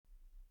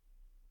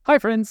Hi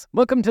friends,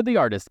 welcome to the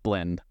Artist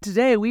Blend.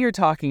 Today we are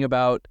talking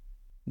about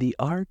the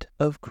art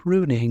of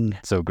crooning.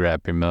 So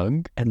grab your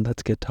mug. And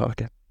let's get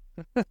talking.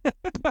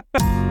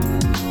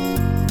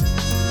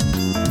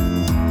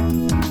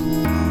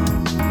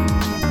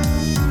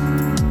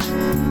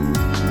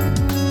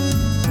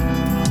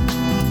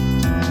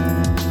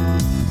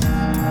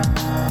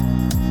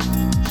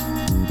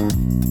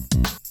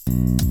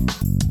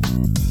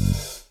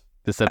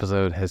 This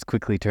episode has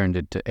quickly turned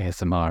into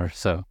ASMR,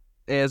 so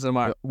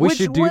ASMR, we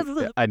should do.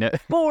 was I know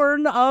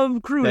born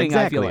of crooning.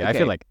 exactly. I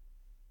feel like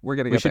we're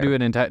gonna. We should do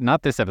an entire,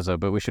 not this episode,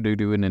 but we should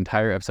do an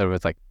entire episode where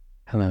it's like,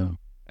 hello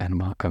and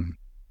welcome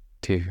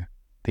to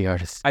the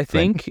Artist. I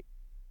think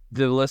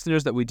the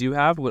listeners that we do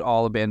have would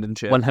all abandon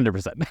ship.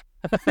 100%.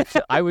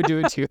 I would do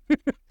it too.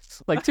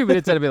 Like 2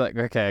 minutes, I'd be like,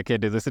 okay, I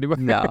can't do this anymore.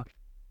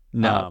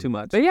 No, too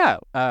much. But yeah,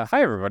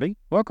 hi everybody,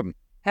 welcome.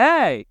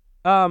 Hey,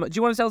 do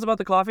you want to tell us about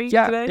the coffee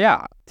today?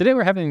 Yeah. Today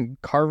we're having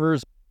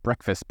Carver's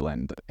Breakfast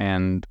Blend,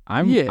 and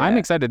I'm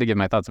excited to give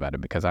my thoughts about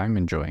it because I'm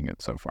enjoying it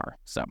so far.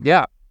 So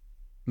Yeah.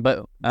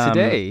 but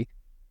today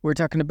we're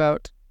talking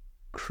about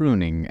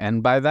crooning,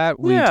 and by that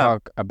we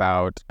talk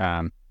about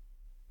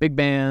big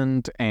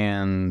band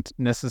and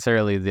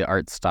necessarily the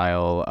art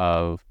style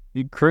of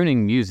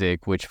crooning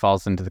music, which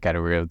falls into the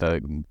category of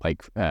the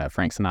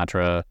Frank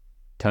Sinatra,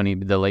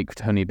 the late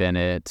Tony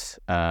Bennett,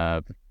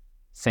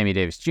 Sammy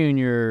Davis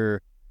Jr.,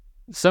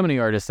 so many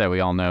artists that we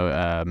all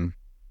know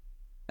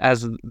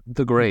As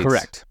the greats.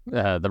 Correct.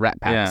 The Rat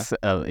Packs,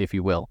 if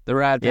you will. The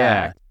Rat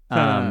Pack.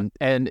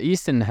 And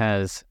Easton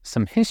has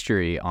some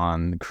history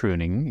on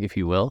crooning, if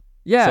you will.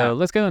 Yeah. So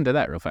let's go into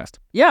that real fast.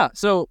 Yeah.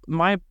 So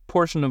my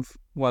portion of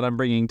what I'm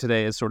bringing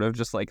today is sort of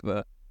just like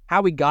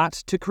how we got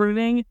to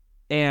crooning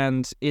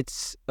and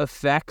its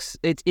effects,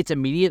 its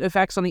immediate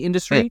effects on the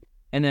industry,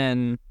 and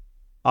then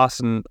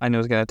Austin, I know,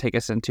 is going to take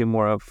us into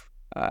more of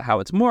how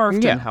it's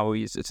morphed and how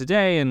we use it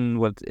today and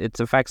what its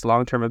effects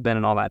long-term have been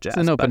and all that jazz.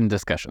 It's an open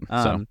discussion.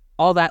 So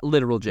all that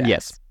literal jazz.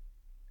 Yes.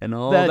 And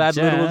all that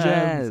little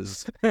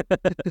jazz.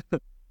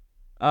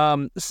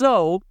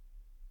 So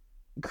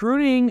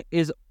crooning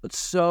is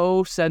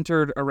so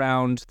centered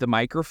around the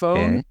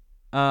microphone.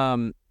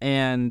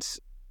 And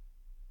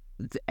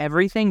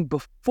everything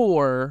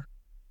before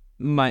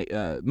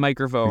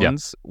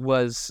microphones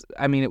was,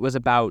 it was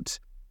about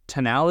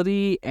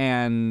tonality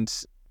and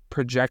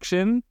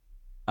projection.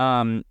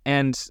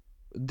 And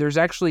there's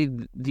actually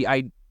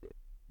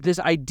this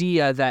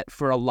idea that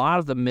for a lot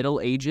of the Middle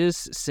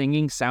Ages,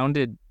 singing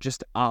sounded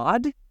just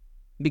odd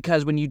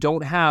because when you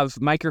don't have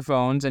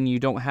microphones and you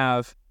don't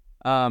have,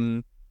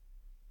 in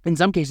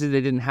some cases,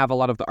 they didn't have a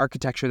lot of the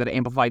architecture that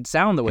amplified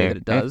sound the way that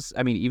it does.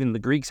 Even the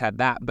Greeks had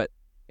that, but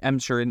I'm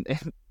sure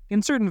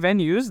in certain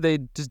venues, they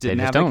just didn't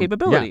have that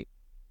capability.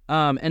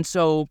 Yeah. And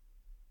so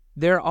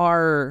there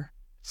are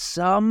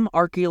some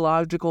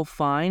archaeological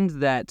finds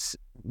that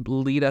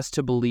lead us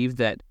to believe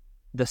that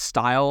the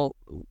style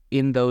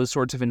in those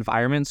sorts of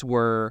environments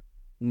were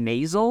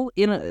nasal,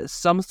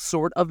 some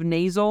sort of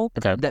nasal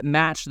that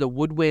matched the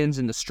woodwinds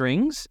and the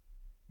strings.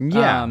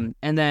 Yeah.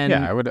 And then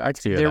I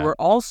see there were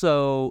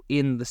also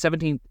in the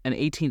 17th and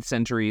 18th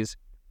centuries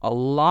a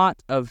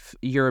lot of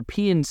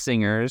European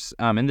singers,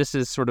 and this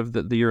is sort of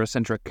the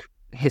Eurocentric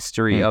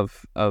history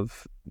of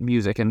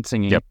music and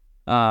singing. Yep.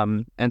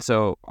 And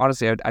so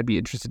honestly, I'd be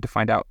interested to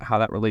find out how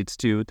that relates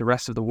to the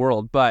rest of the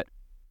world. But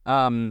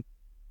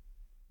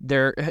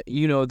there,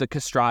 the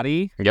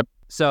castrati. Yep.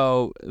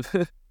 So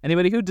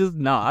anybody who does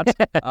not,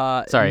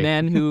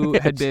 men who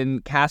had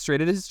been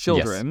castrated as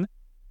children,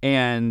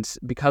 and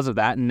because of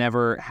that,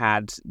 never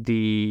had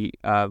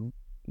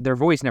their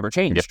voice never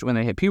changed when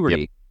they hit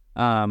puberty,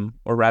 or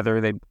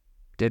rather, they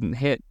didn't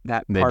hit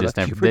that part of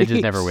puberty. They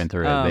just never went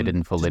through it. They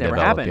didn't fully develop.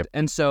 Happened. Yep.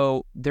 And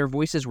so their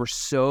voices were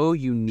so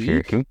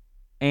unique,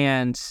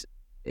 and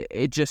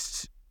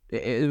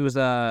it was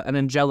an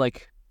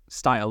angelic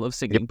style of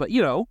singing. But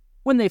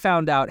when they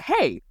found out,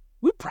 hey,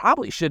 we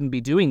probably shouldn't be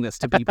doing this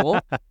to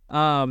people,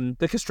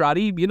 the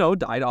castrati,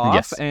 died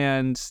off,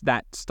 and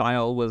that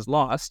style was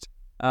lost.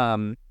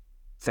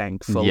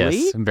 Thankfully.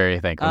 Yes, I'm very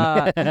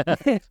thankful.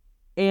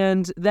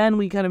 And then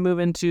we kind of move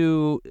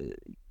into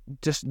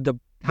just the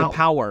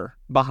power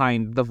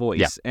behind the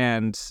voice.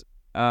 And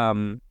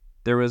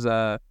there was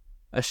a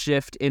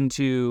shift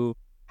into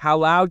how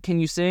loud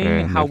can you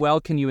sing, how well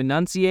can you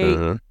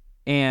enunciate,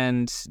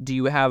 and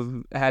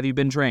have you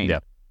been trained? Yeah.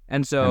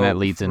 And so and that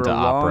leads into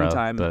opera.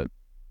 Time, but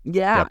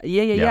yeah.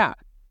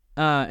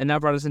 And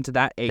that brought us into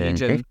that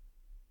age. And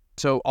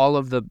so all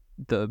of the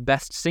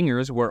best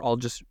singers were all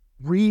just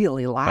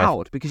really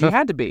loud because you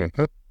had to be.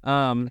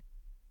 I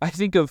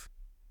think of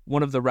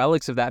one of the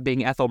relics of that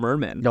being Ethel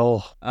Merman.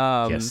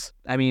 Yes.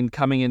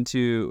 Coming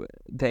into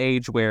the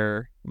age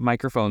where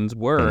microphones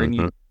were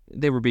and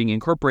they were being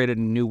incorporated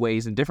in new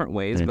ways and different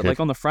ways. But like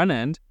on the front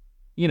end,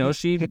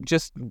 she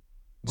just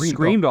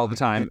screamed all the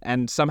time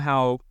and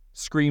somehow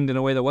screamed in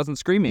a way that wasn't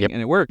screaming,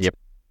 and it worked.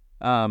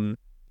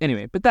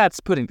 Anyway, but that's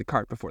putting the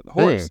cart before the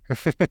horse.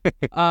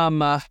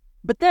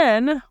 But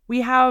then we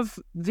have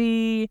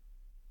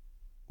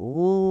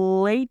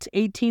late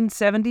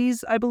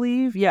 1870s, I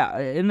believe. Yeah,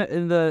 in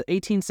the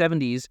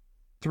 1870s,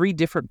 3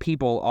 different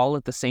people all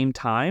at the same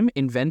time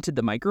invented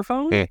the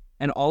microphone,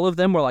 and all of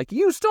them were like,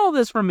 "You stole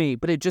this from me!"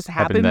 But it just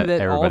happened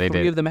that all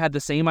 3 of them had the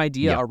same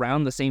idea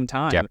around the same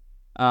time.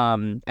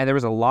 And there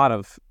was a lot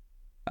of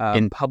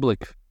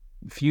public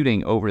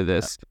feuding over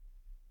this.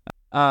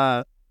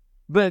 But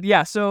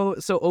yeah, so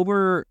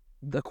over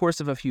the course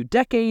of a few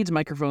decades,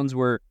 microphones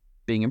were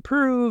being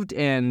improved,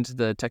 and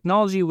the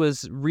technology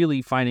was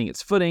really finding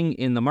its footing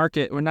in the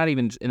market, or not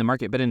even in the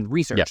market, but in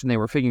research. And they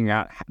were figuring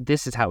out,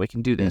 this is how we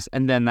can do this.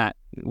 And then that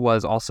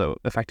was also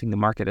affecting the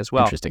market as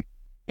well. Interesting.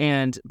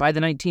 And by the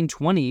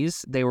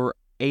 1920s, they were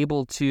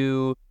able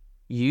to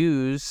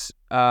use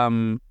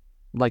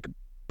like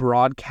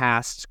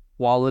broadcast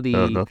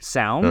quality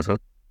sound.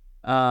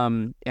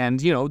 And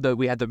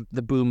we had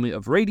the boom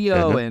of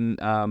radio,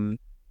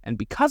 and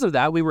because of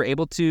that, we were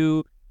able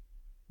to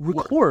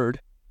record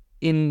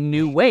in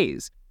new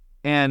ways,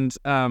 and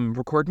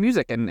record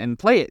music and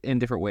play it in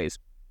different ways.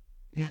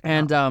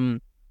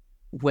 And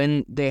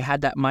when they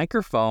had that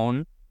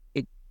microphone,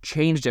 it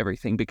changed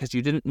everything, because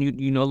you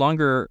no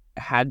longer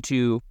had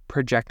to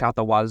project out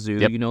the wazoo.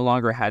 You no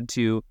longer had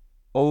to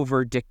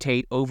over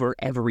dictate over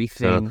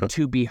everything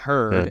to be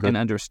heard and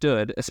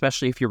understood,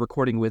 especially if you're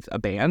recording with a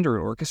band or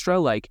an orchestra.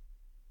 Like,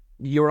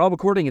 you're all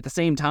recording at the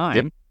same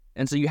time,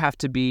 and so you have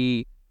to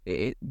be.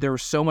 There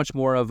was so much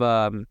more of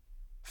a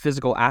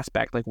physical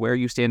aspect, like where are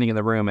you standing in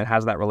the room, and how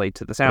does that relate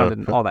to the sound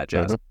and all that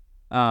jazz,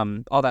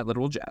 all that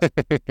literal jazz.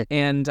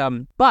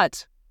 And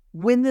but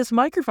when this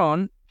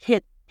microphone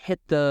hit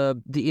the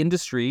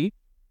industry,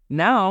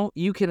 now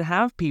you can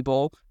have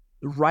people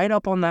right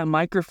up on that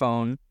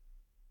microphone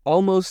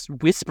almost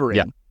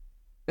whispering.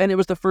 And it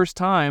was the first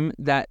time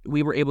that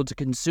we were able to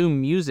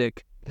consume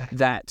music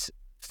that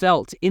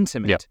felt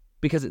intimate,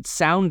 because it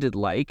sounded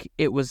like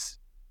it was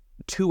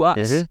to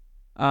us.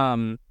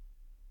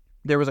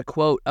 There was a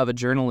quote of a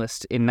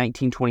journalist in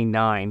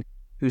 1929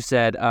 who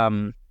said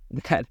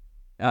that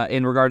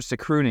in regards to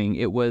crooning,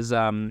 it was,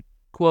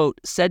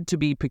 quote, said to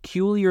be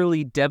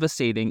peculiarly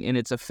devastating in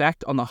its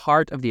effect on the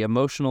heart of the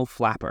emotional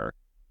flapper,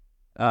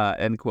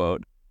 end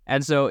quote.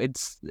 And so it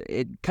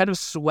kind of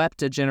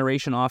swept a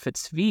generation off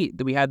its feet.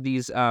 That we had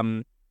these,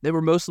 they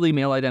were mostly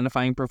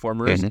male-identifying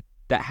performers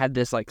that had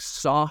this like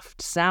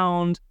soft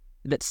sound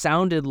that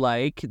sounded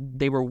like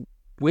they were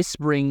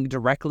whispering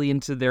directly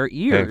into their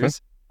ears.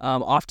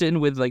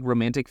 Often with like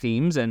romantic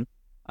themes, and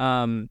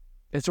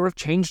it sort of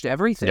changed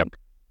everything.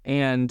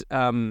 And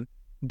then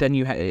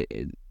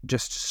it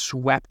just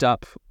swept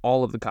up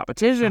all of the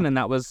competition, and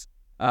that was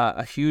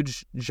a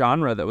huge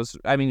genre that was,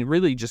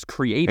 really just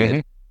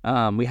created.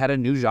 We had a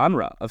new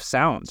genre of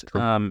sound,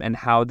 and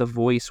how the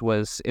voice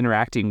was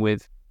interacting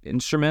with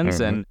instruments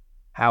and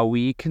how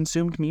we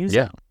consumed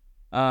music.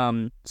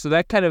 So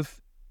that kind of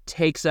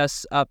takes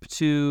us up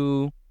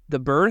to the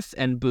birth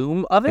and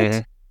boom of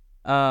it.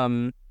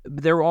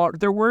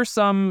 There were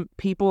some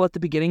people at the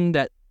beginning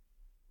that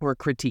were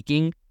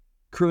critiquing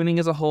crooning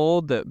as a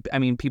whole.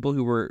 People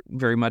who were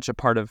very much a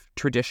part of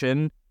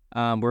tradition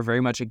were very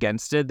much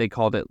against it. They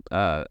called it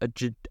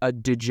a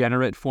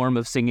degenerate form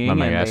of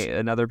singing,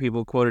 and other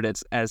people quoted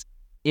it as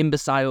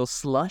imbecile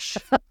slush.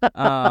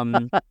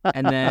 And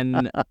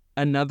then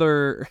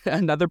another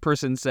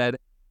person said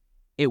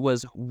it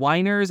was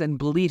whiners and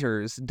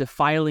bleaters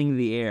defiling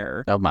the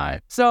air. Oh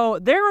my! So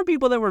there were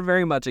people that were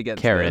very much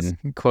against Karen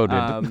this. quoted.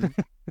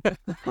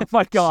 Oh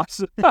my gosh.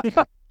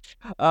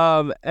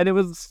 And it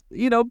was,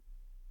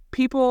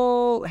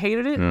 people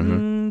hated it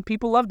and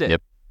people loved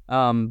it.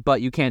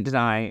 But you can't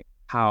deny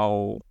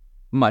how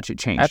much it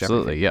changed.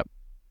 Absolutely,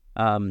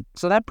 everything.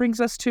 So that brings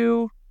us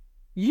to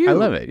you. I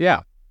love it,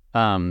 yeah.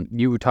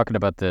 You were talking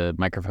about the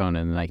microphone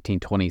in the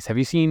 1920s. Have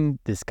you seen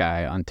this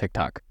guy on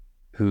TikTok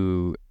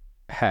who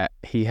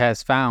he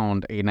has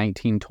found a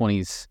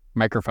 1920s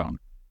microphone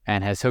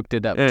and has hooked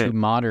it up to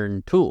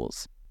modern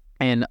tools?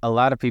 And a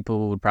lot of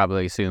people would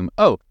probably assume,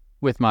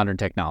 with modern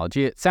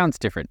technology, it sounds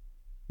different.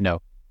 No,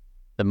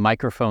 the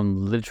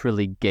microphone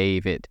literally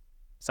gave it.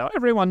 So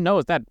everyone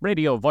knows that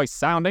radio voice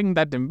sounding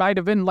that might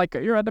have been like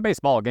you're at a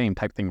baseball game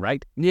type thing,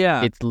 right?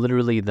 Yeah. It's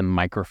literally the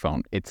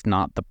microphone. It's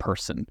not the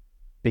person.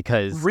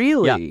 Because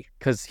really? Yeah,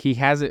 because he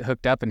has it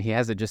hooked up and he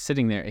has it just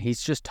sitting there.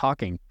 He's just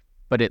talking,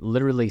 but it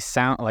literally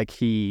sounds like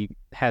he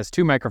has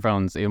 2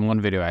 microphones in one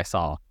video I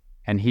saw.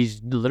 And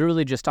he's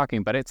literally just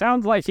talking, but it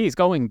sounds like he's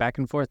going back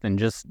and forth, and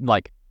just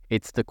like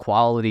it's the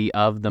quality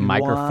of the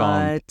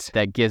microphone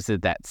that gives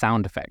it that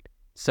sound effect.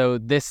 So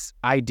this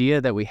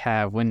idea that we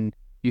have when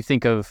you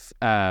think of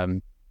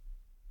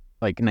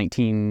like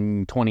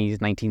 1920s,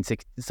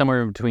 1960s,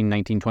 somewhere between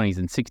 1920s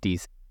and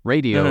 60s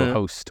radio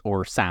host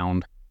or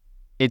sound,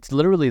 it's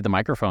literally the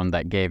microphone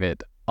that gave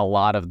it a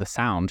lot of the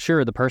sound.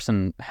 Sure, the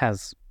person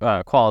has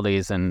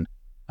qualities and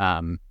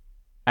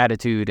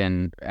attitude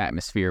and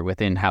atmosphere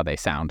within how they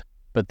sound,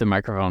 but the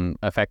microphone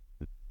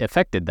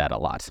affected that a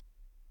lot.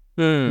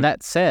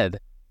 That said,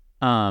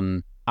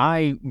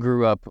 I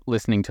grew up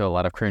listening to a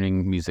lot of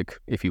crooning music,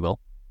 if you will,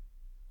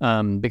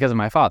 because of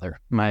my father.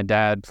 My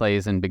dad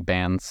plays in big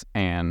bands,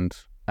 and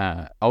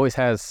always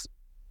has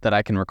that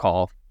I can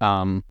recall,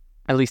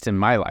 at least in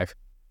my life.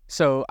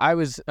 So I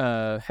was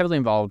heavily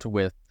involved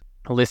with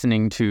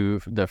listening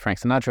to the Frank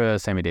Sinatra,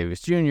 Sammy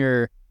Davis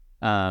Jr.,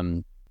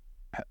 the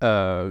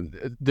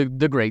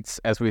greats,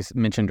 as we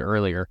mentioned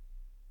earlier.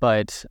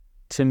 But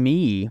to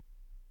me,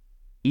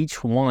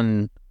 each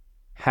one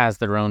has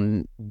their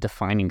own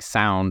defining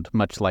sound,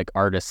 much like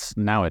artists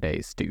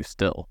nowadays do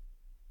still.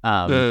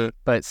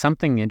 But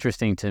something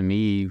interesting to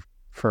me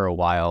for a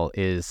while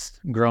is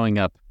growing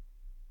up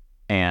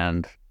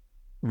and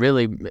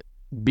really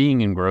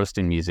being engrossed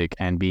in music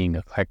and being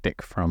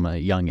eclectic from a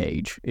young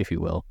age, if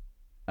you will,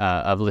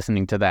 of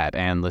listening to that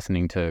and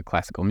listening to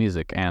classical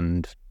music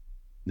and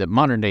the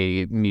modern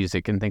day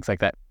music and things like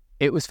that.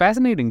 It was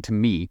fascinating to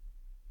me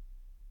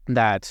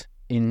that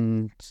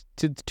in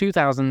the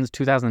 2000s,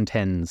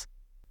 2010s,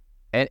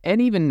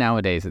 and even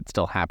nowadays it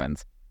still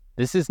happens.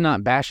 This is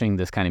not bashing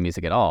this kind of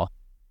music at all,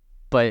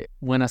 but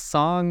when a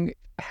song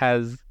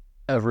has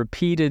a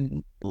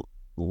repeated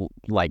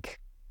like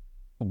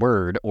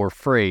word or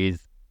phrase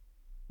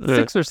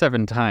 6 or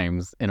 7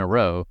 times in a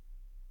row,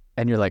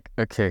 and you're like,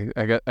 okay,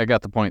 I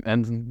got the point,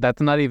 and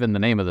that's not even the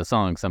name of the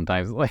song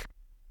sometimes. Like,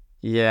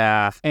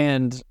 yeah,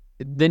 and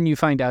then you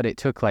find out it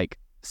took like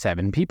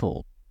 7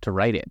 people to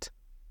write it,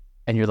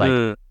 and you're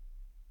like,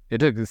 it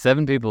took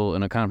 7 people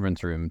in a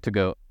conference room to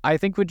go, I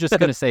think we're just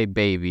gonna say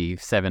baby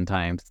 7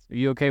 times. Are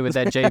you okay with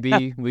that,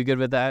 JB? We good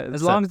with that?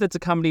 As long as it's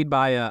accompanied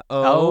by a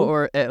O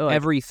or like,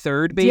 every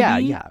third baby,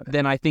 yeah,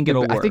 then I think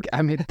it'll work.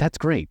 I mean, that's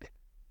great.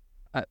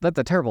 That's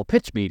a terrible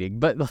pitch meeting,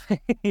 but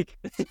like,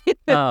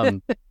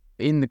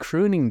 in the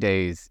crooning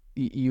days,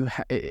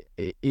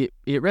 it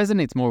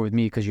resonates more with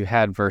me because you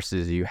had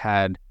verses, you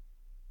had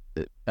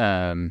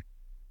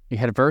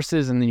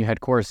verses, and then you had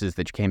choruses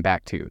that you came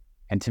back to,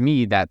 and to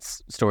me,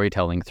 that's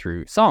storytelling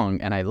through song,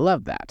 and I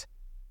love that.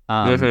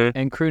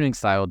 And crooning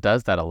style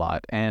does that a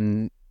lot,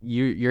 and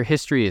your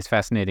history is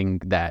fascinating.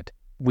 That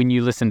when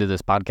you listen to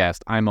this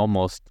podcast, I'm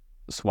almost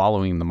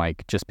swallowing the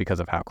mic just because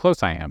of how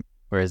close I am.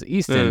 Whereas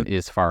Easton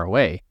is far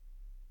away.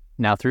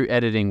 Now, through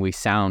editing, we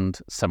sound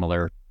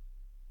similar,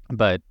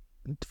 but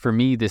for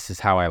me, this is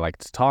how I like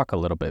to talk a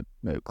little bit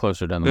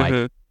closer to the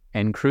mic.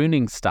 And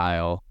crooning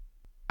style,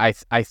 I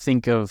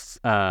think of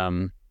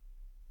a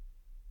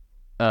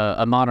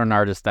modern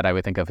artist that I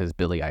would think of as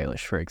Billie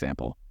Eilish, for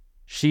example.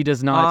 She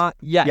does not.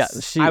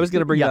 Yes, I was going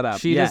to bring that up.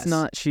 She does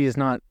not. She is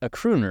not a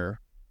crooner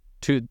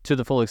to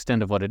the full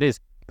extent of what it is,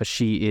 but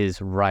she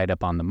is right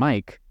up on the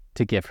mic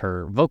to give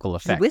her vocal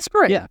effect. She's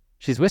whispering. Yeah.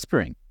 She's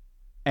whispering,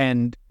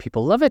 and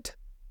people love it.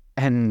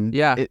 And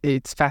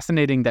it's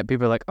fascinating that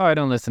people are like, oh, I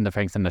don't listen to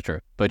Frank Sinatra,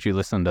 but you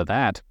listen to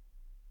that.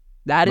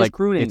 That is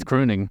crooning. It's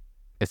crooning.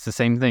 It's the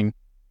same thing.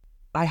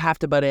 I have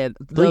to butt in.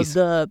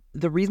 The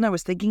reason I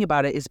was thinking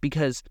about it is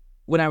because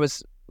when I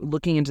was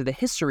looking into the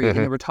history and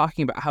they were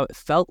talking about how it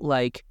felt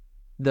like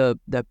the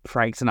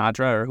Frank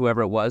Sinatra or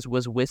whoever it was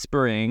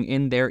whispering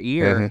in their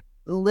ear.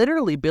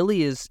 Literally,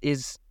 Billie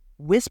is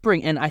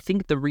whispering, and I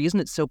think the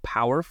reason it's so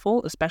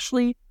powerful,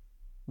 especially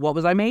What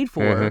Was I Made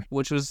For,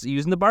 which was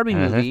used in the Barbie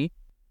movie,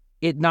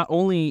 it not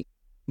only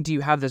do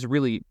you have this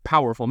really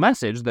powerful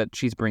message that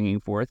she's bringing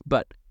forth,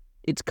 but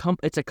it's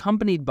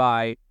accompanied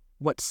by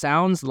what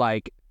sounds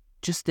like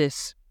just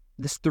this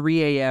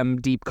 3 a.m.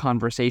 deep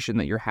conversation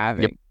that you're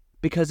having,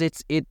 because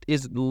it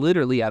is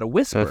literally at a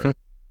whisper.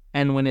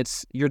 And when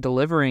you're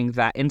delivering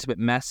that intimate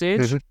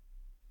message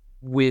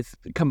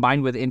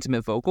combined with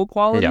intimate vocal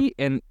quality,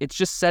 and it's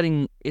just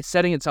setting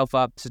itself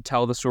up to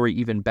tell the story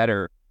even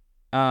better.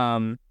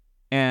 And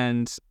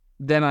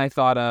then I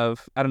thought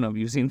of, I don't know if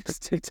you've seen this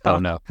TikTok. Oh,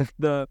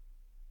 no.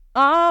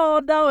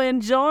 No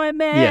enjoyment.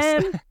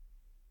 Yes.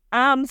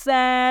 I'm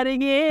sad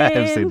again. I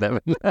have seen that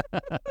one.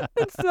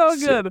 It's so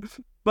good.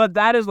 But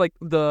that is like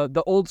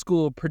the old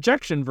school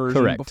projection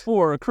version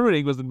before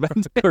crooning was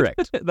invented.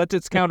 Correct. That's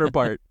its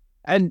counterpart.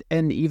 And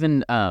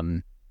even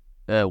one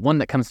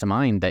that comes to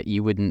mind that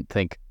you wouldn't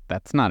think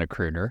that's not a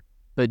crooner,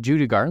 but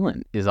Judy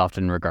Garland is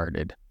often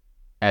regarded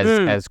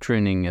as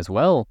crooning as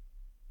well.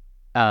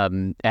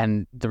 And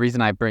the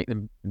reason I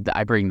bring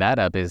that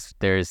up is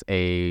there's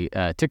a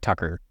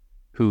TikToker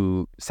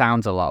who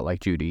sounds a lot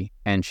like Judy,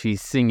 and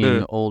she's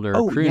singing older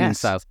crooning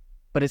styles.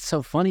 But it's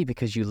so funny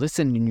because you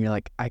listen and you're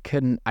like, I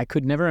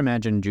could never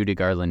imagine Judy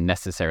Garland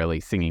necessarily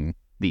singing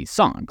these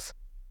songs.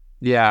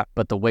 Yeah.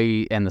 But the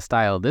way and the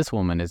style this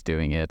woman is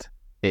doing it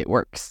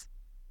works.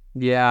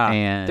 Yeah.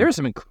 And there are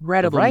some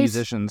incredible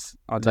musicians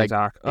on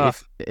TikTok.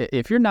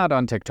 If you're not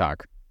on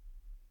TikTok,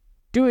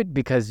 do it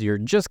because you're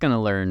just gonna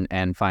learn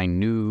and find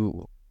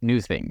new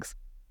things.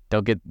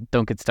 Don't get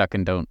stuck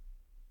and don't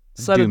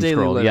set a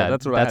daily limit. Yeah,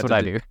 that's what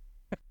I do.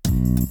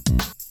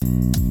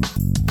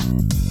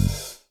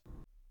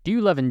 Do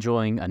you love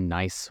enjoying a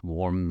nice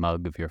warm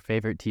mug of your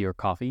favorite tea or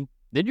coffee?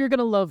 Then you're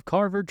gonna love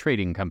Carver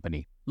Trading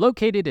Company.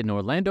 Located in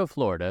Orlando,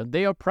 Florida,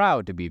 they are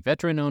proud to be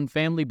veteran-owned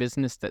family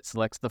business that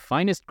selects the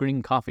finest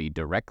green coffee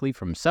directly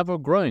from several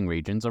growing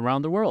regions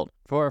around the world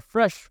for a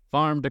fresh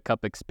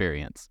farm-to-cup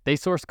experience. They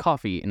source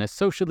coffee in a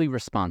socially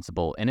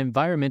responsible and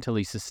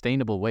environmentally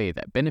sustainable way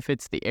that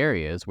benefits the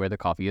areas where the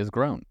coffee is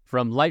grown.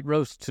 From light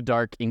roast to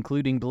dark,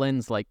 including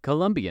blends like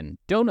Colombian,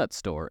 Donut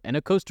Store, and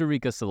a Costa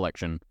Rica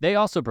selection, they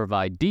also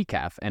provide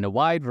decaf and a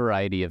wide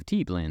variety of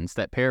tea blends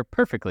that pair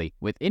perfectly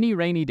with any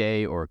rainy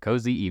day or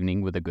cozy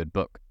evening with a good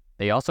book.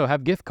 They also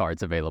have gift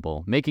cards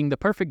available, making the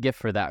perfect gift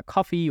for that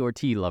coffee or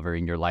tea lover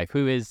in your life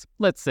who is,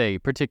 let's say,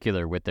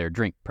 particular with their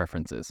drink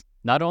preferences.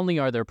 Not only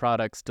are their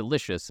products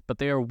delicious, but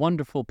they are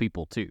wonderful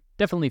people too.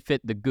 Definitely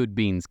fit the good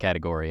beans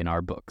category in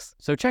our books.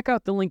 So check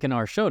out the link in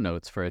our show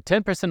notes for a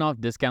 10%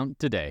 off discount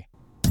today.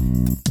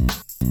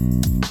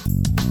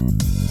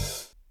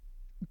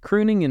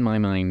 Crooning, in my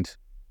mind,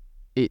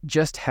 it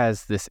just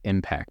has this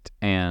impact,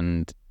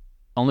 and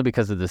only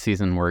because of the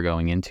season we're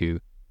going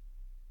into,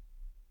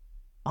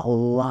 a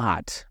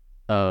lot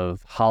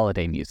of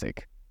holiday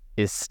music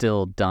is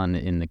still done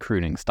in the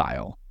crooning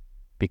style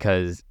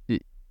because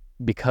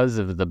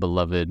of the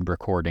beloved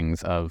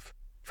recordings of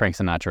Frank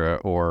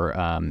Sinatra or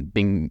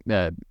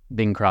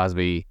Bing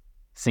Crosby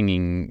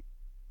singing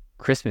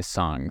Christmas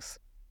songs.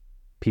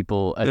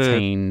 People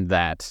attain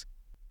that,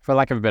 for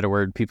lack of a better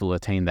word, people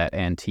attain that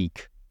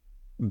antique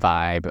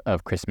vibe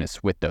of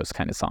Christmas with those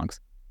kind of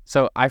songs.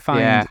 So I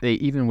find they,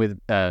 even with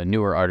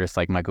newer artists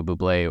like Michael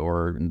Bublé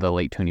or the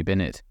late Tony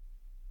Bennett,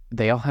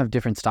 they all have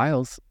different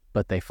styles,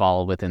 but they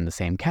fall within the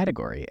same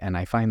category. And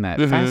I find that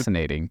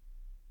fascinating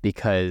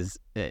because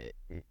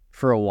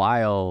for a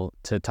while,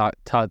 to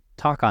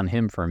talk on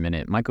him for a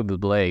minute, Michael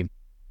Bublé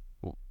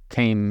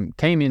came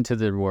into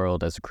the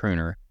world as a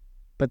crooner,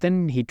 but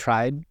then he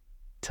tried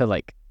to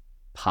like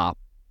pop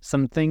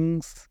some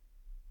things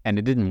and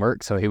it didn't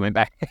work. So he went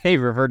back, he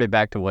reverted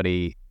back to what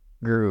he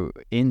grew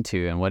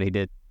into and what he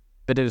did.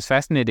 But it was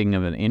fascinating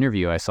of an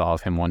interview I saw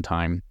of him one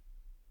time,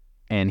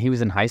 and he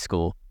was in high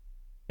school.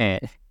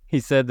 And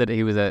he said that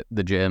he was at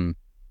the gym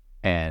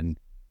and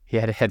he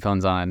had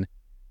headphones on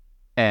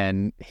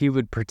and he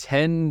would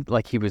pretend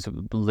like he was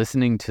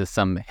listening to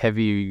some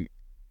heavy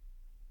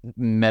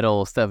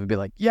metal stuff and be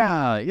like,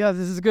 yeah,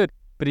 this is good.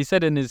 But he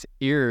said in his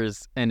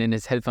ears and in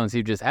his headphones,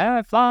 he'd just,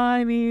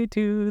 fly me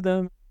to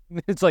them.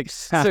 It's like,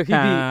 so he'd be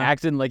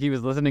acting like he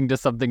was listening to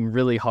something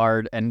really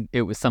hard, and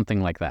it was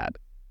something like that.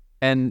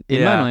 And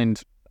in my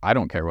mind, I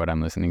don't care what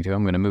I'm listening to.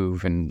 I'm going to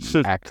move and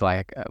act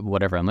like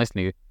whatever I'm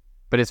listening to.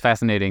 But it's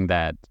fascinating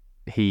that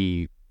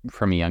he,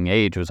 from a young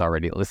age, was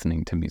already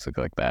listening to music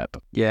like that.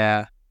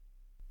 Yeah.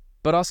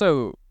 But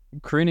also,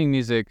 crooning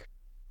music,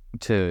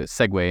 to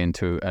segue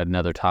into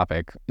another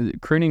topic,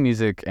 crooning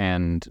music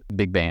and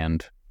big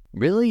band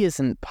really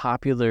isn't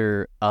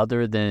popular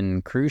other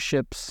than cruise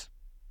ships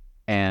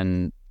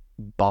and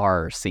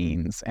bar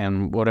scenes.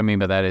 And what I mean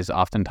by that is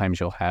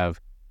oftentimes you'll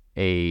have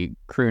a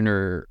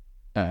crooner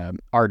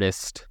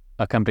artist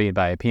accompanied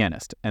by a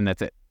pianist, and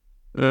that's it.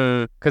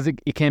 Because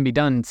it can be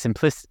done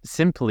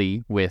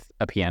simply with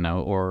a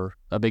piano or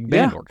a big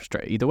band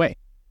orchestra, either way.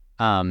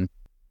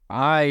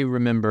 I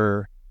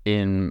remember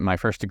in my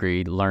first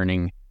degree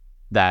learning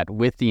that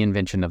with the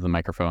invention of the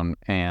microphone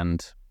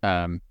and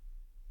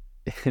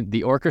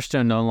the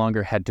orchestra no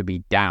longer had to be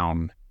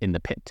down in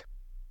the pit.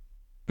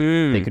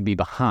 They could be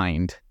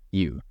behind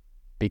you,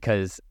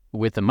 because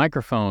with the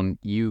microphone,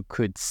 you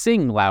could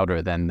sing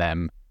louder than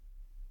them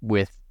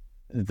with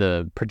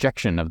the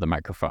projection of the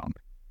microphone.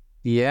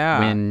 Yeah.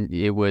 When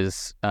it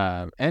was,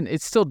 and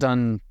it's still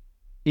done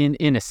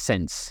in a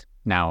sense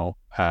now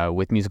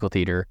with musical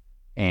theater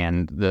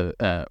and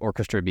the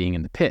orchestra being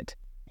in the pit.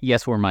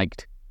 Yes, we're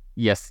mic'd.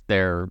 Yes,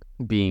 they're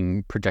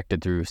being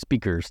projected through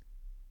speakers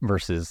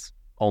versus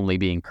only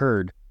being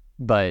heard.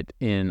 But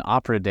in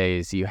opera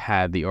days, you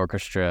had the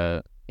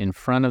orchestra in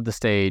front of the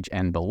stage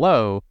and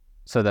below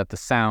so that the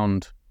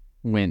sound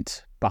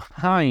went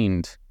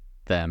behind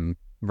them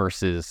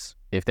versus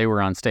if they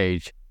were on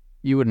stage,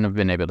 you wouldn't have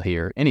been able to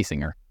hear any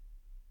singer.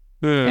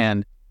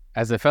 And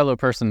as a fellow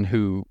person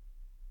who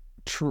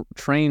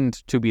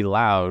trained to be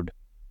loud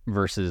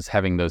versus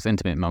having those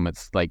intimate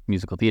moments like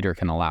musical theater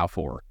can allow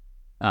for,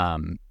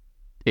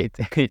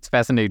 it's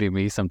fascinating to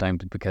me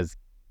sometimes because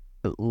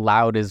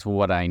loud is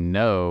what I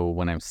know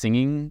when I'm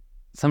singing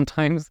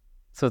sometimes.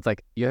 So it's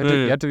like, you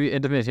have to be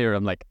intimate here.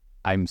 I'm like,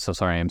 I'm so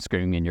sorry I'm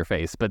screaming in your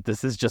face, but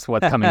this is just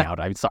what's coming out.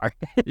 I'm sorry.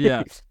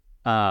 Yeah.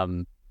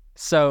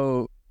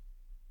 So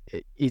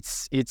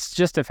it's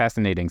just a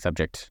fascinating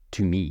subject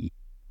to me.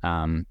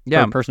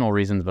 For personal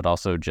reasons, but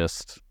also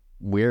just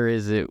where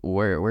is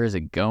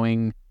it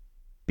going?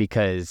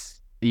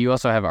 Because you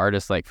also have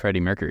artists like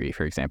Freddie Mercury,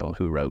 for example,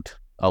 who wrote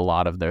a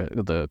lot of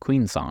the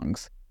Queen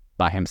songs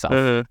by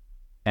himself.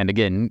 And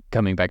again,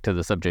 coming back to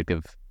the subject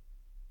of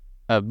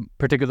a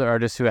particular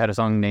artist who had a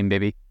song named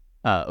Baby.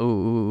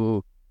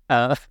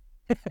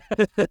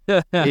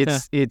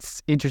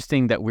 It's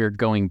interesting that we're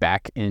going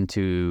back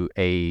into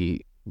a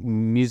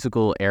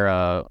musical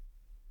era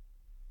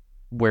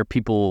where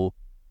people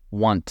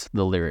want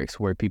the lyrics,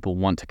 where people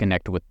want to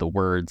connect with the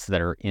words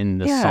that are in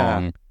the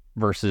song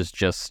versus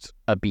just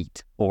a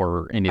beat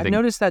or anything. I've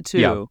noticed that too.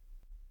 Yeah.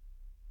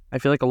 I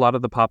feel like a lot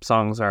of the pop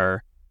songs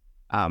are,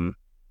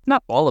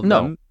 not all of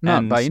them, not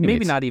and by any maybe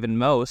means. not even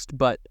most,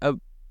 but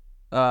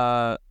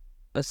a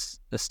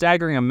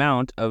staggering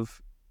amount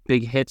of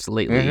big hits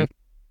lately.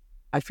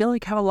 I feel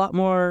like have a lot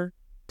more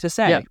to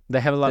say. Yeah,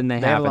 they have a lot. Than they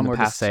have have a lot in the more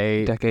past to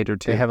say. decade or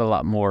two. They have a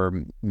lot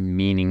more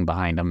meaning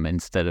behind them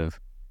instead of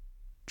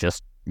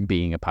just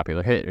being a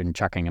popular hit and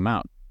chucking them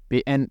out.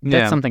 And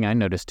that's something I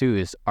noticed too,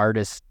 is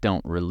artists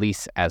don't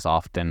release as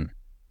often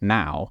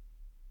now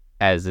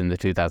as in the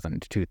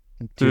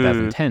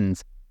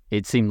 2010s.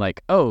 It seemed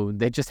like, oh,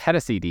 they just had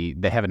a CD.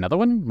 They have another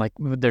one? Like,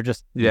 they're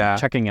just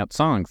checking out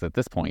songs at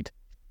this point.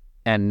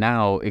 And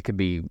now it could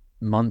be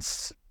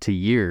months to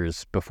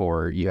years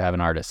before you have an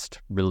artist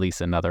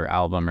release another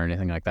album or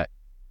anything like that.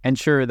 And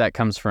sure, that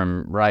comes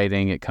from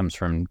writing. It comes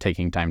from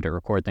taking time to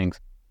record things.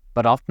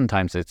 But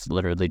oftentimes it's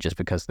literally just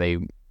because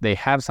they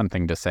have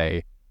something to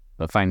say,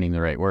 but finding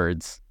the right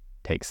words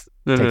takes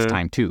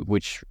time too,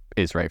 which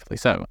is rightfully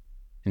so.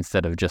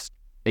 Instead of just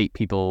 8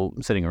 people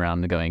sitting around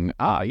and going,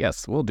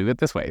 yes, we'll do it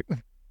this way.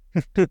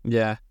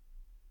 Yeah.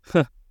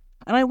 And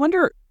I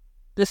wonder,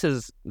 this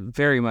is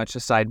very much a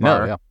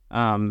sidebar,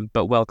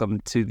 but welcome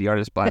to the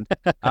Artist Blend.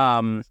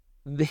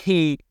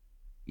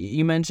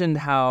 You mentioned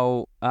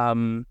how,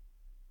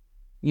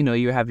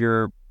 you have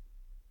your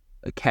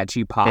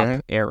catchy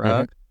pop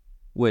era,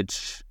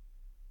 which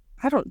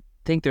I don't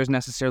think there's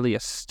necessarily a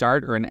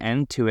start or an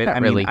end to it.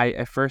 Not mean, really.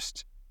 At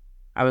first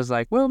I was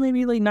like, well,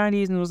 maybe late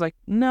 90s, and it was like,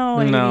 no,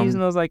 80s,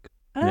 and I was like,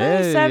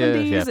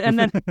 70s, and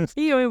then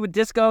with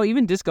disco,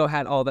 even disco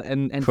had all that,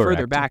 and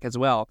further back as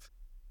well.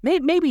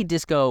 Maybe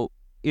disco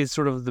is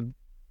sort of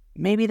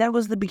maybe that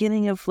was the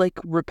beginning of like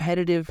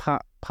repetitive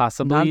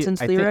possibly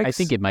nonsense lyrics. I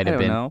think it might have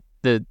been. Know.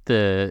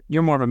 The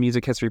You're more of a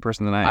music history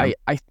person than I am.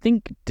 I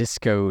think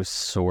disco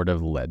sort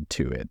of led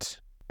to it,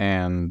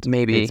 and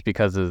maybe it's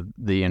because of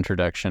the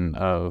introduction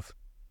of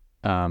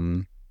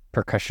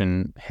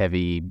percussion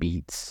heavy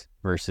beats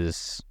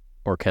versus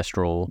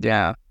orchestral,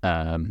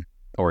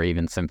 or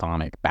even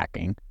symphonic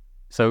backing.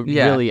 So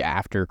really,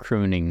 after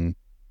crooning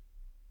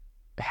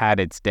had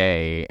its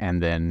day,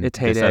 and then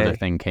this other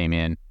thing came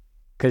in,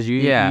 because you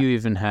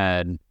even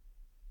had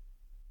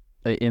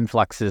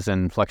influxes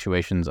and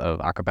fluctuations of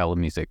a cappella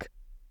music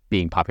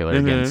being popular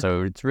again.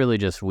 So it's really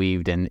just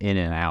weaved in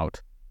and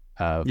out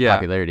of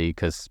popularity,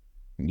 because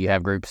you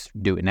have groups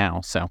do it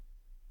now. So,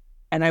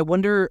 and I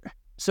wonder,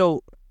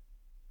 so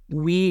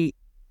I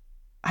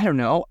don't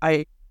know,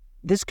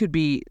 this could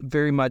be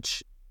very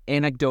much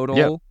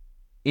anecdotal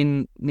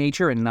in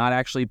nature and not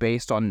actually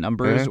based on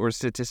numbers or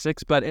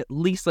statistics, but at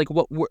least like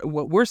what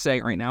we're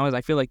saying right now is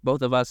I feel like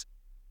both of us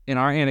in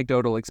our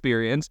anecdotal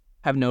experience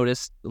have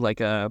noticed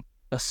like a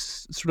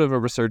sort of a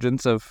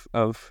resurgence of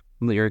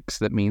lyrics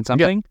that mean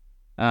something,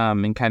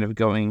 and kind of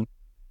going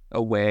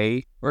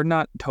away, or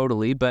not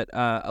totally, but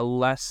a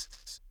less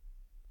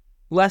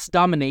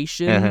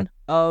domination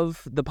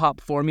of the pop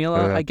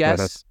formula, I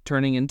guess,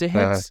 turning into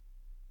hits.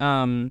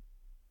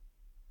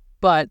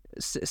 But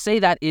say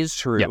that is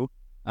true,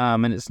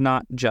 and it's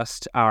not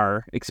just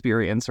our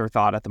experience or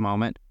thought at the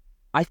moment.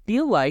 I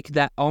feel like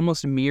that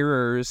almost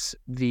mirrors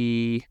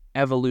the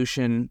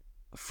evolution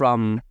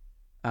from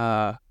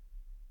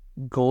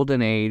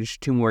golden age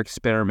to more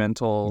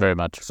experimental very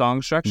much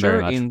song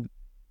structure in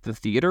the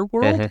theater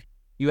world.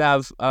 You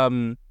have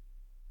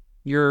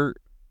your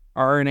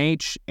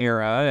R&H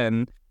era,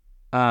 and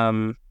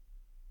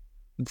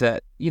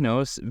that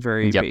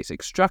very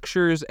basic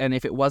structures, and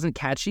if it wasn't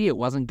catchy, it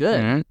wasn't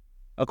good,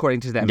 according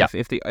to them.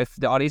 If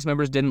the audience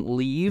members didn't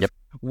leave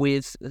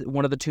with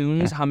one of the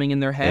tunes humming in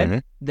their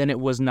head, then it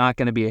was not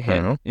going to be a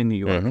hit in New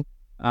York.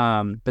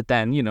 But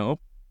then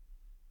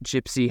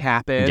Gypsy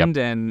happened,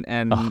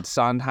 and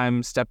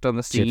Sondheim stepped on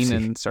the scene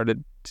and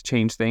started to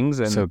change things,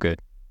 and so good.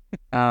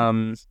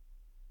 And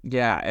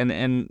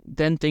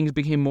then things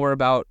became more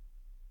about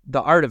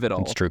the art of it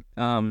all. It's true.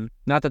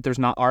 Not that there's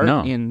not art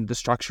in the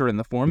structure and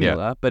the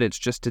formula, but it's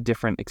just a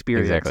different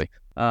experience. Exactly.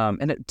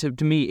 And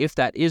to me, if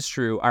that is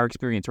true, our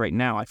experience right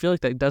now, I feel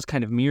like that does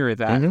kind of mirror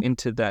that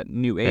into that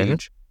new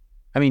age.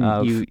 I mean,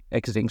 you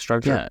exiting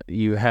structure. Yeah,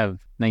 you have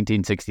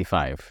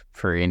 1965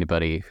 for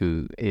anybody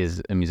who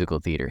is a musical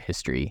theater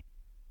history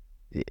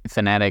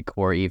fanatic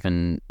or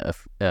even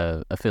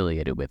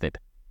affiliated with it.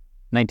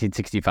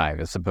 1965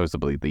 is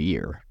supposedly the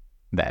year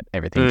that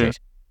everything changed.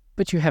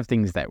 But you have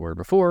things that were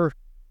before,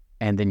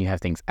 and then you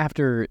have things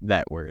after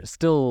that were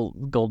still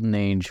golden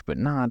age, but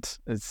not.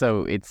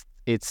 So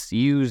it's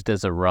used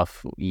as a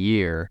rough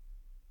year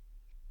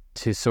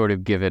to sort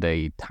of give it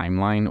a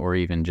timeline, or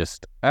even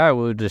just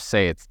we'll just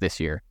say it's this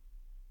year.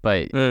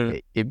 But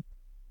it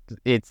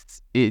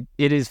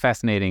is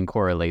fascinating,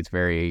 correlates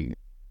very,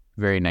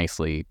 very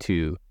nicely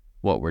to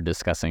what we're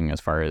discussing as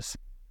far as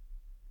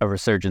a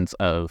resurgence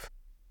of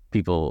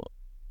people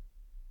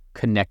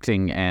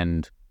connecting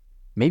and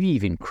maybe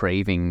even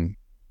craving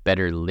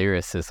better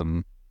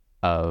lyricism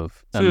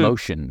of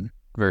emotion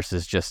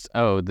versus just,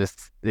 oh, this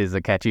is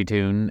a catchy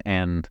tune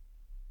and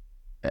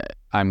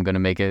I'm going to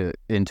make it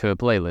into a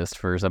playlist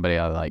for somebody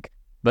I like.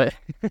 But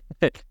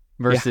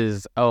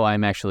versus, oh,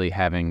 I'm actually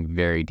having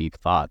very deep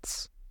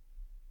thoughts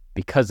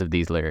because of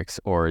these lyrics,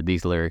 or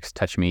these lyrics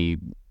touch me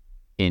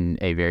in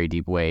a very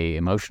deep way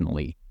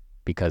emotionally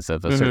because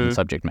of a certain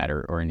subject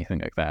matter or anything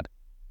like that.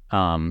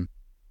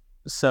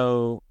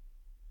 So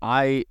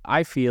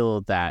I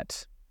feel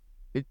that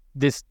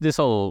this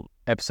whole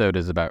episode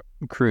is about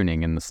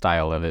crooning and the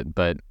style of it,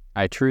 but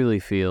I truly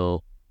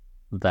feel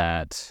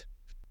that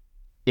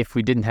if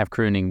we didn't have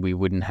crooning, we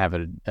wouldn't have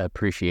an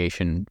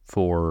appreciation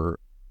for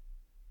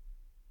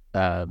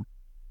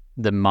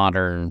the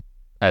modern,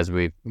 as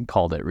we've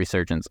called it,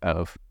 resurgence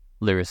of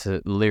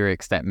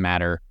lyrics that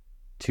matter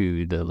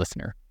to the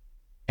listener.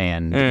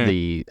 And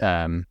the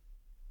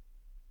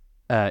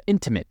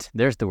intimate,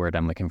 there's the word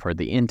I'm looking for,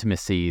 the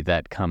intimacy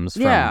that comes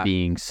from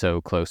being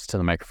so close to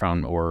the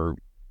microphone, or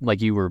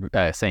like you were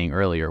saying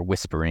earlier,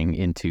 whispering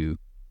into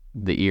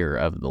the ear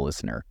of the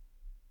listener.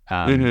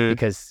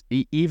 Because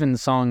even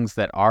songs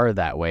that are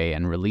that way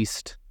and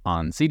released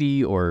on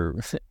CD or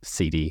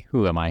CD,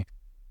 who am I?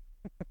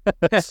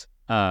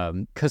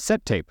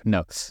 Cassette tape,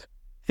 no.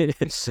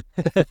 The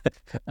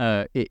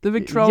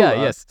Victrola.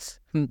 Yeah, yes.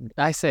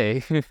 I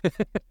say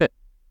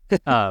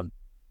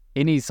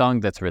any song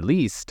that's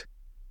released,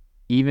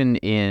 even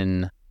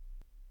in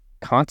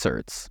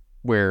concerts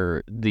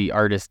where the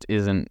artist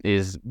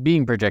is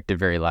being projected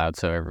very loud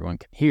so everyone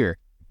can hear,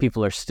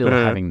 people are still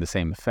having the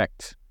same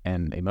effect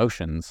and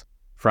emotions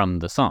from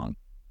the song.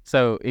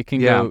 So it can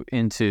go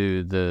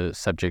into the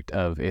subject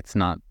of, it's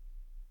not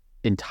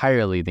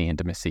entirely the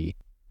intimacy,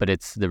 but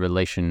it's the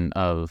relation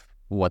of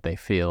what they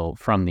feel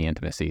from the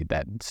intimacy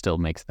that still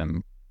makes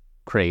them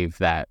crave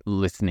that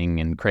listening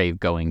and crave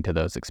going to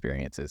those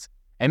experiences.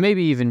 And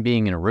maybe even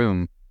being in a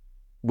room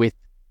with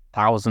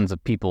thousands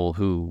of people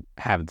who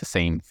have the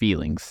same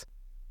feelings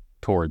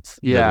towards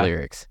the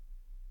lyrics.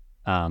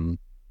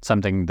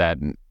 Something that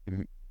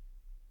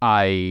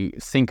I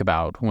think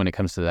about when it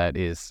comes to that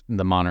is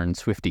the modern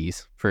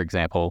Swifties, for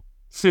example.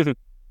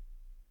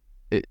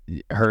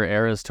 Her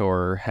Eras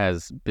Tour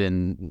has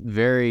been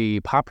very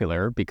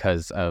popular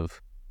because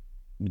of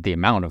the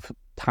amount of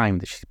time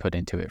that she's put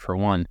into it, for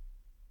one.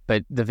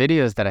 But the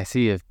videos that I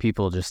see of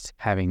people just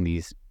having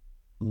these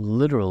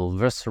literal,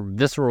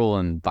 visceral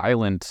and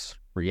violent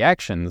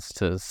reactions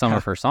to some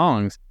of her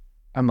songs,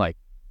 I'm like,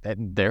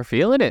 they're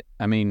feeling it.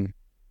 I mean,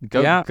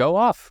 go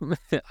off.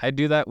 I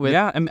do that with...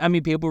 Yeah, I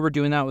mean, people were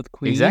doing that with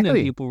Queen, and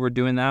people were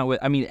doing that with,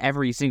 I mean,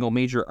 every single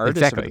major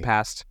artist of the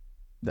past.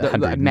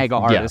 The mega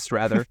artist,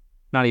 rather.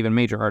 Not even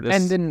major artist.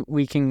 And then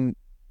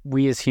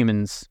we as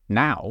humans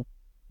now,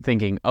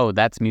 thinking, oh,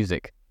 that's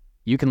music.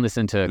 You can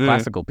listen to a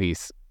classical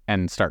piece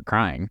and start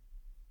crying.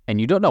 And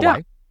you don't know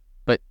why,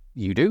 but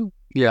you do.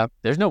 Yeah.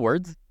 There's no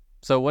words.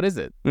 So what is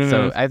it?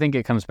 So I think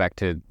it comes back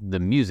to the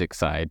music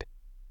side.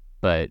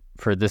 But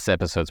for this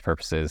episode's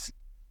purposes,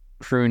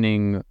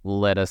 crooning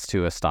led us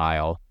to a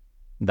style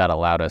that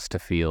allowed us to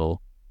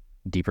feel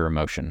deeper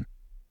emotion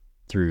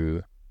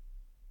through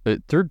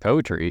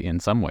poetry in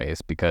some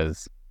ways,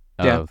 because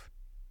of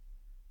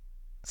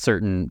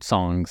certain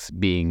songs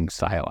being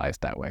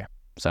stylized that way.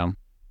 So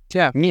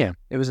yeah,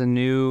 it was a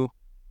new,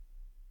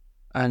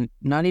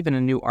 not even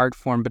a new art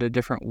form, but a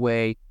different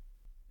way,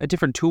 a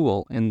different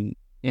tool in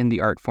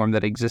the art form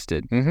that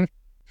existed.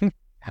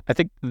 I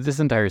think this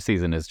entire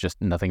season is just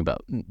nothing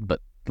but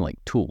like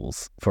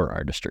tools for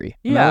artistry.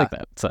 And Yeah, I like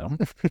that. So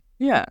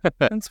yeah,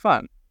 it's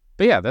fun.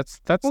 but yeah, that's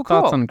Well, thoughts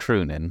cool. on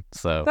crooning.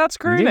 So That's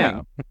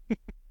crooning.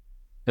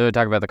 Yeah.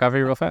 Talk about the coffee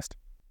real fast.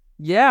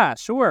 Yeah,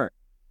 sure.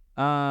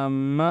 When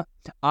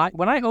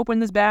I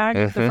opened this bag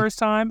the first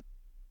time,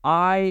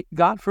 I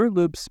got Fruit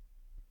Loops.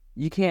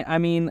 You can't. I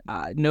mean,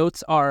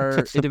 notes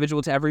are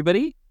individual to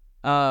everybody.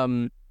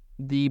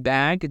 The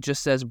bag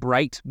just says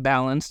bright,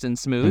 balanced, and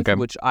smooth,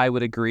 which I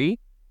would agree.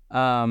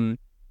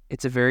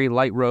 It's a very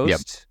light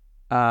roast,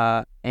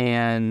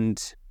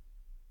 and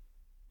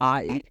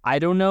I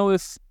don't know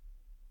if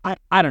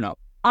I don't know.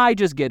 I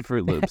just get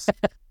Fruit Loops.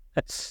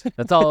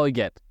 That's all we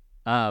get.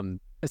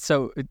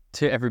 So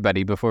to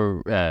everybody,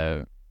 before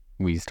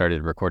we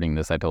started recording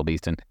this, I told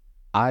Easton,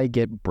 I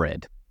get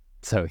bread.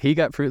 So he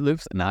got Fruit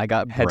Loops and I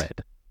got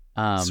bread.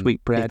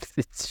 Sweet bread.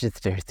 It's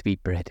just very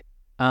sweet bread.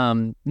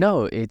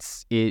 No,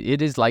 it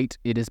is light.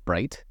 It is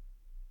bright.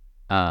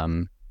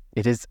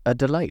 It is a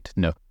delight.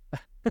 No.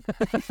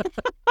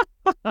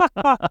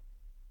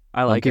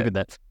 I like it.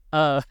 That.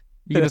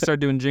 You're gonna start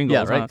doing jingles,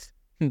 yeah, right?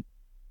 Huh?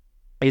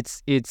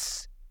 It's.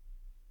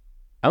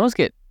 I almost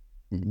get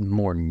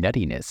more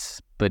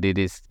nuttiness, but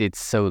it's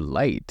so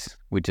light,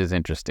 which is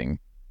interesting.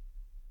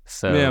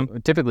 So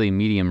typically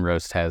medium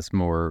roast has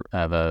more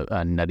of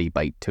a nutty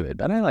bite to it,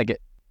 but I like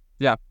it.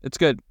 Yeah, it's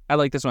good. I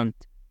like this one.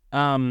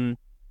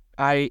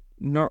 I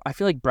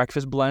feel like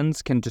breakfast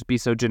blends can just be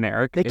so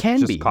generic. They can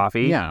just be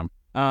coffee. Yeah.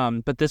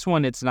 But this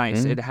one, it's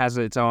nice. It has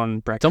its own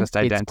breakfast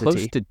identity. It's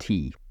close to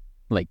tea,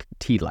 like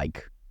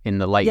tea-like in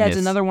the lightness. Yeah, it's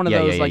another one of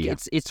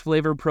those. Its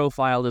flavor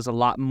profile is a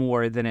lot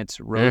more than its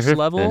roast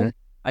level.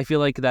 I feel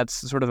like that's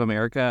sort of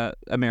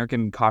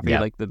American coffee. Yeah.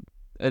 Like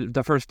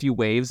the first few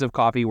waves of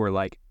coffee were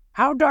like,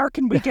 how dark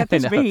can we get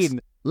this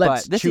bean?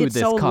 Let's chew it's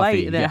this so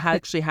coffee. light that it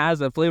actually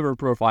has a flavor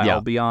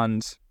profile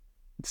beyond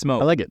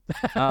smoke. I like it.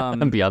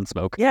 Beyond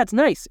smoke. Yeah, it's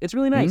nice. It's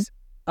really nice.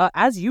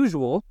 As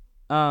usual,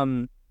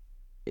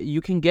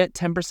 you can get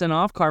 10%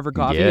 off Carver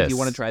Coffee if you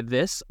want to try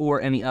this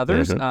or any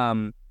others.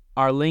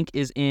 Our link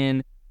is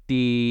in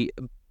the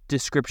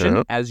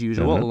description, as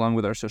usual, along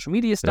with our social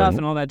media stuff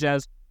and all that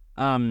jazz.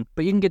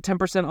 But you can get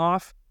 10%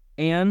 off,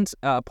 and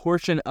a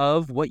portion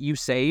of what you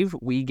save,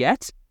 we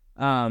get.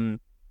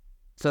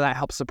 So that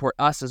helps support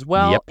us as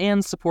well,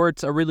 and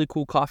supports a really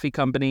cool coffee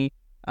company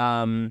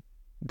that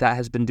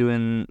has been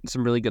doing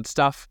some really good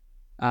stuff,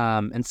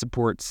 and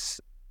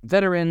supports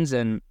veterans,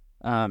 and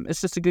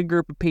it's just a good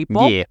group of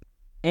people. Yeah.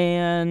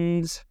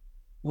 And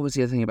what was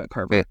the other thing about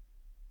Carver?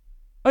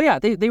 Oh yeah,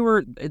 they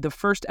were, the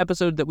first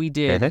episode that we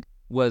did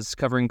was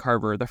covering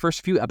Carver. The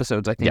first few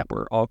episodes, I think,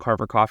 were all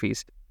Carver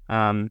coffees.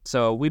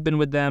 So we've been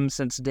with them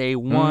since day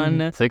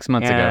one. 6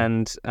 months ago.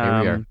 And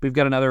Here we are. We've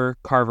got another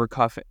Carver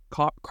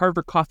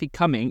coffee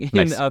coming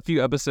in a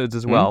few episodes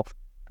as well.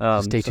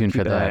 Stay tuned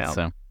for that.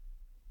 So,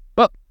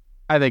 well,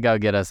 I think I'll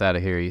get us out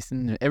of here,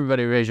 Easton.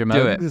 Everybody raise your mugs.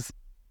 Do it.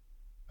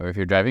 Or if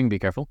you're driving, be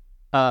careful.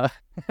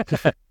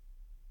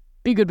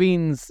 Be good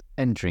beans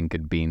and drink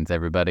good beans,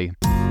 everybody.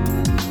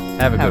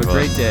 Have a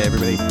great day,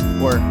 everybody.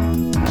 Or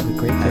have a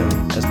great day,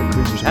 as the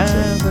Crooners would say.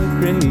 Have a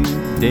great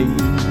day.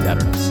 I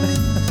don't know.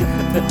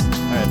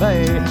 All right,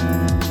 bye.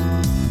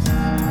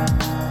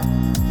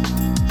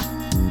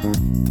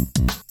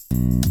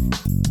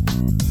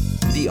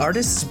 The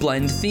Artist's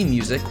Blend theme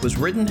music was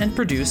written and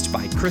produced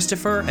by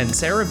Christopher and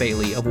Sarah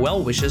Bailey of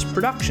Well Wishes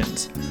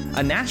Productions,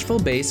 a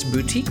Nashville-based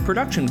boutique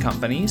production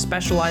company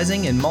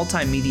specializing in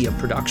multimedia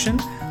production,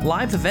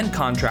 live event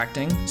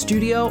contracting,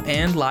 studio,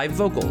 and live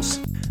vocals.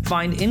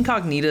 Find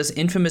Incognita's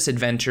infamous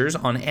adventures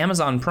on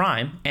Amazon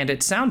Prime and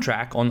its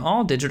soundtrack on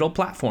all digital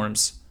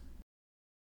platforms.